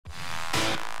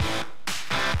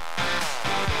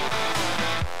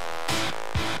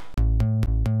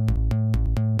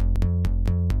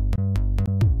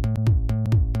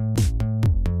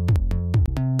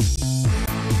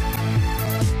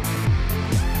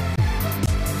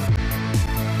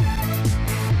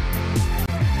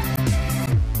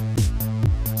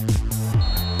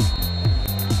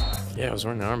I was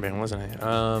wearing the armband, wasn't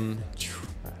I?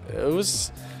 It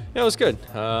was good.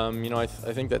 I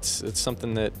think it's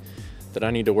something that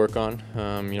I need to work on.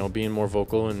 Being more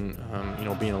vocal and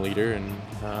being a leader, and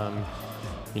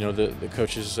the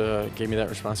coaches gave me that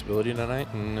responsibility tonight,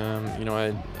 and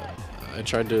I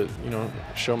tried to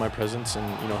show my presence and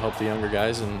help the younger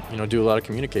guys and do a lot of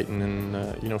communicating,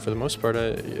 and for the most part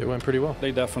it went pretty well.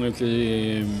 They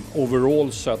definitely overall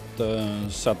set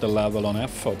the level on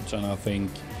effort, and I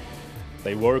think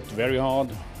they worked very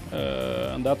hard.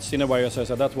 And that's, in a way, as I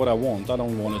said, that's what I want. I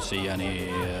don't want to see any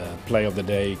play of the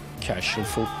day, casual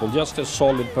football, just a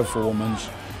solid performance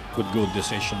with good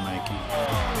decision making.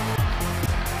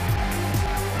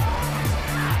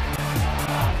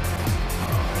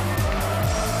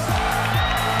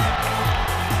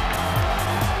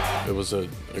 It was a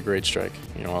great strike.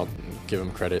 I'll give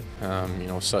him credit.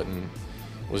 Sutton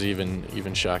was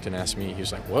even shocked and asked me, he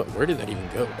was like, "What? Where did that even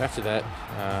go?" After that,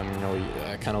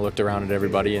 I kind of looked around at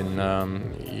everybody and,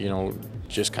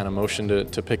 just kind of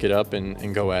motioned to pick it up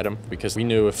and go at him, because we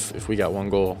knew if we got one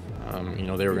goal,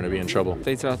 they were going to be in trouble.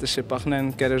 They tried to sit back and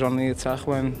then get it on the attack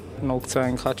when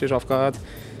Hertzog catches off guard.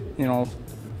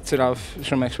 To have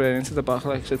some experience at the back,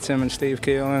 like Tim and Steve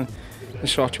Keel, and the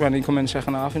shot when he come in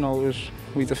second half,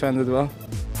 we defended well.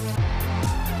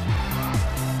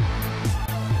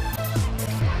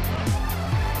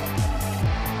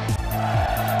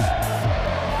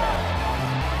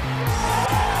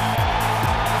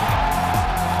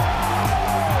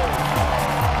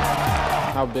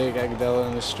 How big Agudelo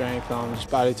and his strength, just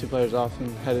bodied two players off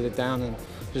and headed it down, and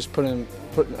just I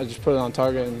just put it on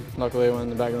target, and luckily it went in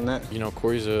the back of the net.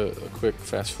 Corey's a quick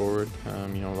fast forward.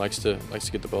 Likes to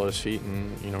get the ball at his feet,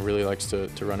 and really likes to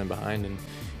run in behind. And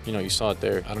you saw it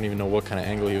there. I don't even know what kind of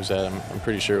angle he was at. I'm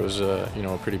pretty sure it was a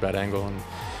pretty bad angle, and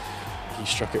he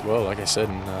struck it well, like I said,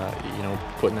 and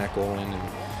putting that goal in.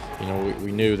 And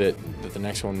we knew that the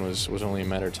next one was only a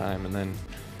matter of time. And then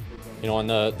on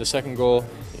the second goal,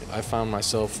 I found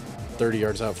myself 30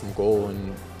 yards out from goal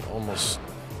and almost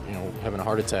having a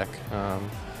heart attack. I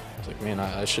was like, man,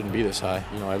 I shouldn't be this high.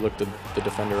 I looked the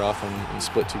defender off and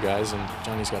split two guys, and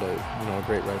Johnny's got a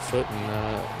great right foot,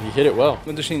 and he hit it well.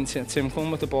 I've just seen Tim come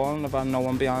with the ball, and I've had no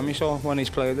one behind me, so when he's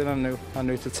played it, I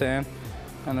knew to turn,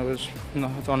 and it was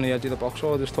on the edge of the box,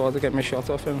 so I just thought to get my shot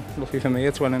off, and lucky for me,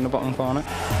 it's went in the bottom corner.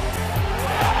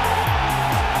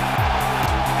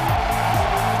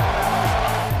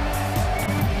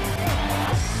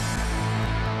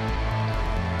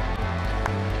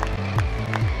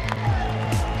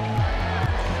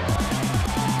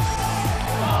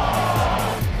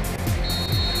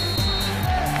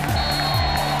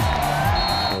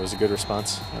 Good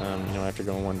response, after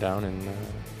going one down, and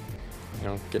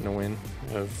getting a win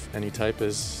of any type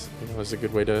is a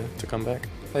good way to come back.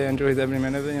 I enjoyed every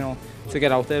minute of it. To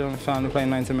get out there and finally playing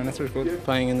 90 minutes was good.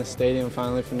 Playing in the stadium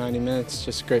finally for 90 minutes,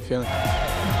 just a great feeling.